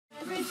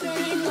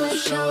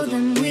show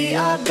them we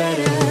are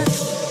better.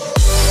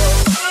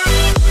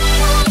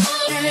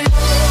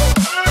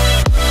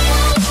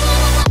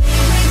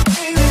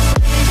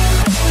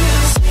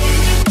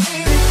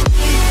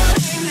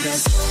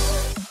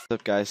 What's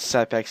up, guys?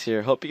 iPax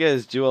here. Hope you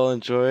guys do all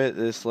enjoy it.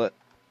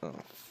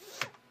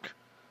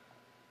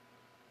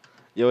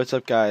 Yo, what's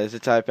up, guys?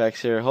 It's iPax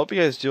here. Hope you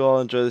guys do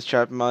all enjoy this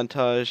trap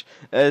montage.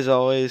 As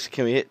always,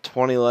 can we hit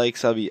 20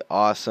 likes? That'd be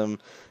awesome.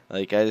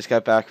 Like, I just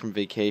got back from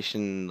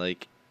vacation.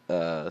 Like,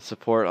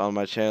 support on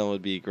my channel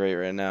would be great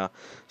right now.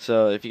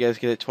 So if you guys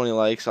get 20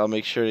 likes, I'll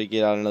make sure to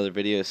get out another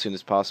video as soon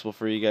as possible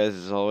for you guys,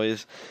 as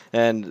always.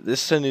 And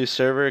this is a new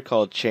server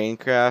called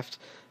Chaincraft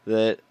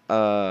that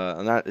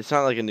it's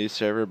not like a new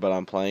server, but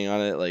I'm playing on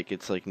it. Like,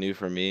 it's like new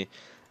for me,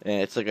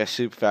 and it's like a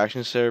super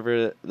faction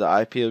server.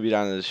 The IP will be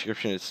down in the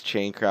description. It's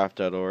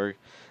chaincraft.org.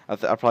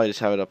 I'll probably just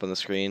have it up on the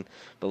screen,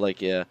 but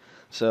like, yeah.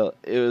 So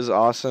it was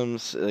awesome.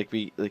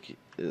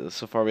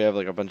 So far we have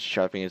like a bunch of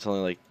trapping. It's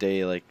only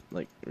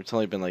it's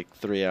only been like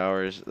 3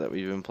 hours that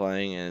we've been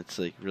playing, and it's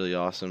like really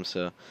awesome.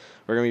 So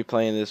we're gonna be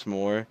playing this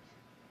more,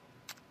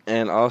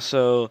 and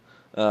also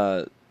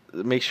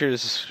make sure to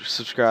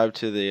subscribe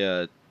to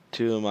the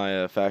two of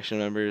my faction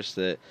members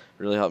that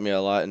really helped me a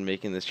lot in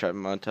making this trap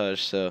montage,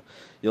 so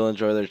you'll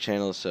enjoy their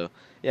channels. So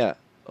yeah,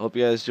 hope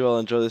you guys do all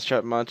enjoy this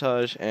trap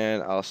montage,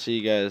 and I'll see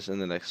you guys in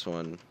the next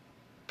one.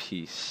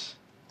 Peace.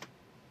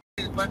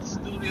 But the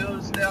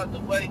studios stay out the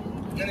way,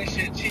 and this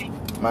shit cheap.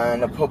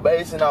 Man, the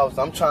probation officer,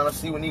 I'm trying to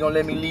see when he gonna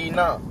let me leave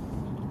now.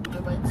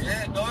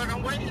 Yeah, go ahead,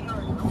 I'm waiting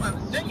on you. I'm about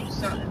to send you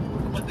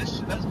something. But this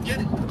shit, let's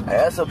get it. Hey,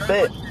 that's a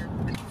bet.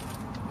 You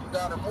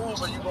gotta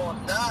move or you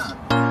gonna die.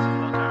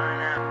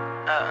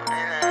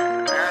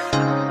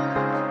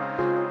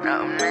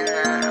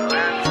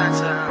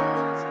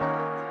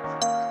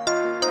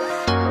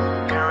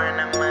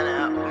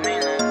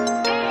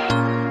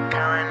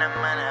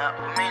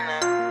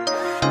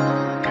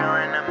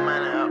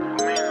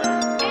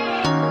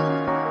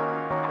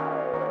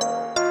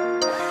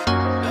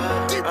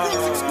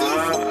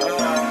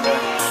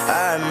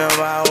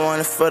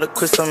 For the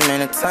quit so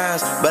many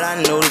times, but I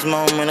knew this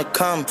moment would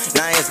come.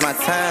 Now it's my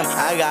time.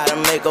 I gotta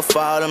make up for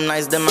all them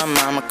nights that my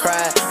mama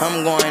cried.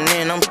 I'm going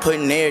in, I'm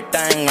putting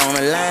everything on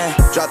the line.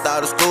 Dropped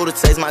out of school to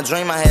chase my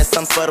dream. I had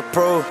something for the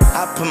proof.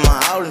 I put my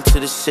all into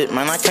this shit,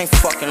 man. I can't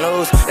fucking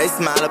lose. They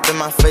smile up in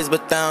my face,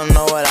 but they don't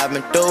know what I've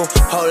been through.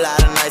 Whole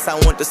lot of nights I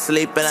went to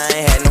sleep and I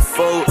ain't had no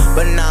food,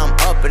 but now I'm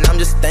up and I'm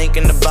just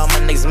thinking about my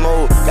next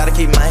move. Gotta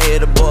keep my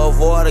head above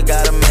water,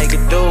 gotta make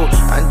it do.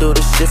 I do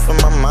this shit for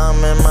my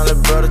mom and my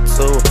little brother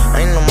too.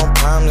 Ain't no more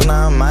problems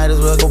now, I might as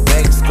well go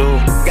back to school.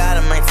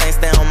 Gotta maintain,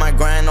 stay on my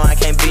grind, no I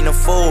can't be no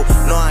fool.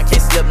 No I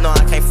can't slip, no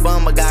I can't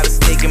fun, but gotta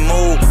stick and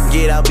move.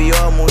 Get out, be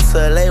all move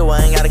to LA, where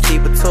I ain't gotta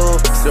keep it too.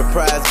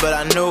 Surprised, but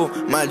I knew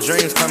my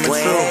dreams coming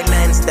true. Ain't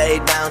nothing,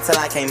 stayed down till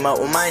I came up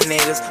with my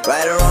niggas.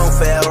 Right or wrong,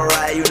 forever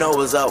right, you know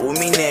what's up with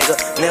me, nigga.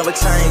 Never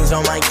change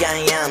on my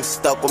gang, yeah, I'm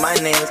stuck with my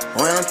niggas.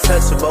 When I'm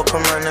touchable,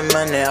 come run the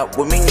money up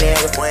with me,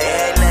 nigga. When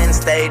ain't nothing,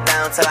 stayed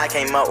down till I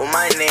came up with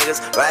my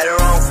niggas. Right or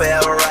wrong,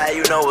 forever right,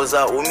 you know what's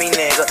up with me,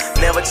 nigga.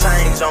 Never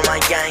change on my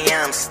gang,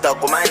 yeah, I'm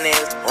stuck with my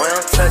niggas. When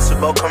I'm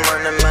touchable, come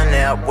run the money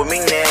up with me,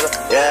 nigga.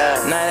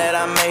 Yeah, now that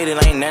I made it,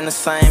 ain't nothing the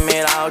same,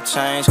 it all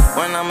changed.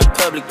 When I'm in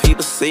public,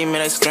 people see me,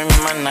 they screaming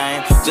my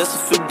name. Just a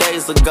few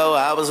days ago,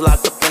 I was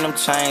locked up in them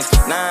chains.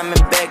 Now I'm in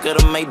back of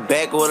the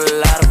Maybach with a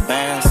lot of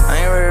bands. I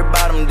ain't worried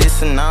about them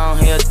dissing, I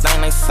don't hear a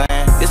thing they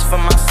saying. This for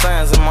my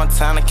sons in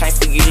Montana, can't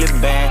forget it,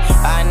 band.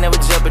 I never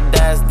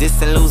jeopardize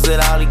this and lose it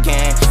all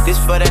again. This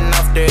for that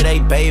North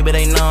 38, baby,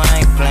 they know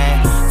I ain't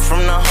playing.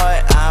 From the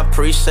heart, I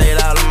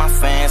appreciate all of my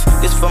fans.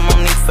 This for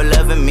Monique for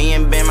loving me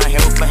and being my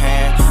helping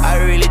hand.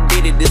 I really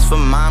did it, this for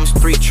Mom,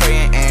 Street, Trey,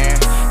 and Aaron.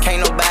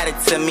 Can't nobody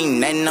tell me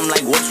nothing, I'm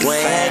like, what you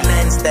saying? Ain't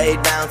nothing,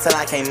 stayed down till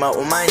I came up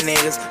with my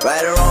niggas.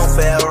 Right or wrong,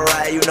 forever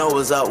right, you know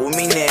what's up with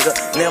me, nigga.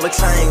 Never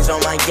change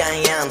on my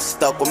gang, yeah, I'm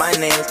stuck with my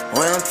niggas.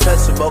 When I'm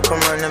touchable, come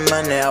run the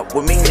money up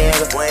with me,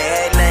 nigga. When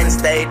ain't nothing,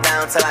 stayed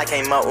down till I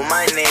came up with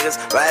my niggas.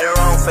 Right or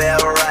wrong,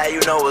 forever right, you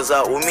know what's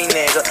up with me,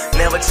 nigga.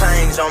 Never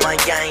change on my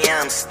gang,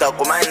 yeah, I'm stuck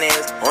with my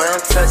niggas. When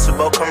I'm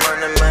touchable, come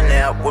run the money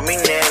up with me,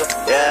 nigga.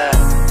 Yeah.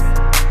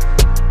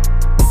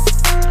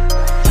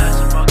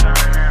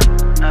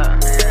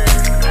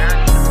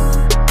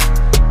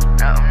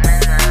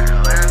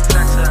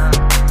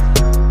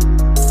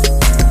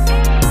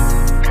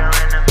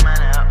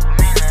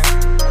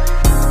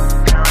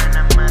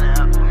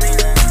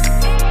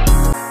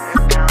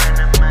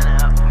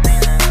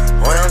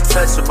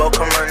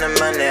 Come run the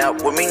money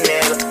up with me,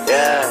 nigga.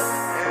 Yeah.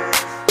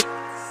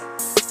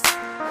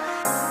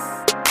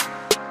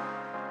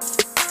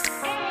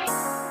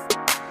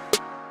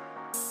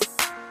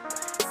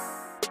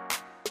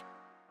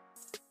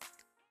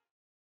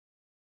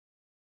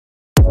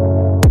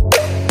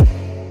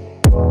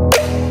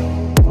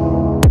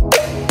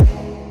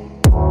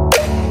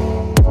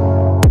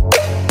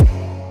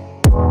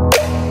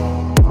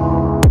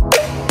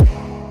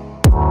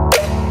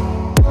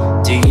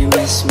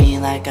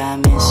 Like I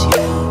miss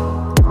you.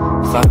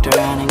 Fucked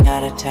around and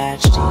got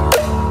attached to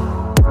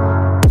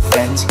you.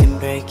 Friends can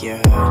break break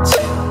your heart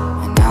too.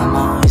 And I'm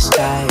always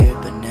tired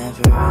but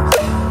never of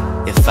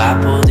you. If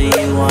I pulled a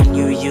you on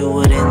you, you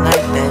wouldn't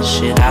like that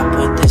shit. I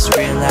put this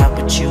real out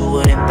but you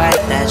wouldn't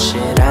bite that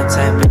shit. I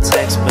type a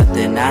text but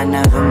then I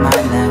never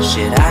mind that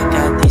shit. I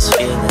got these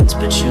feelings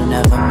but you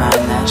never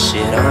mind that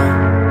shit.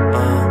 Oh,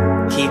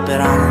 oh, keep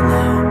it on the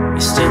low.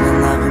 You're still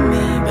in love with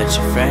me but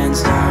your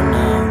friends don't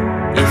know.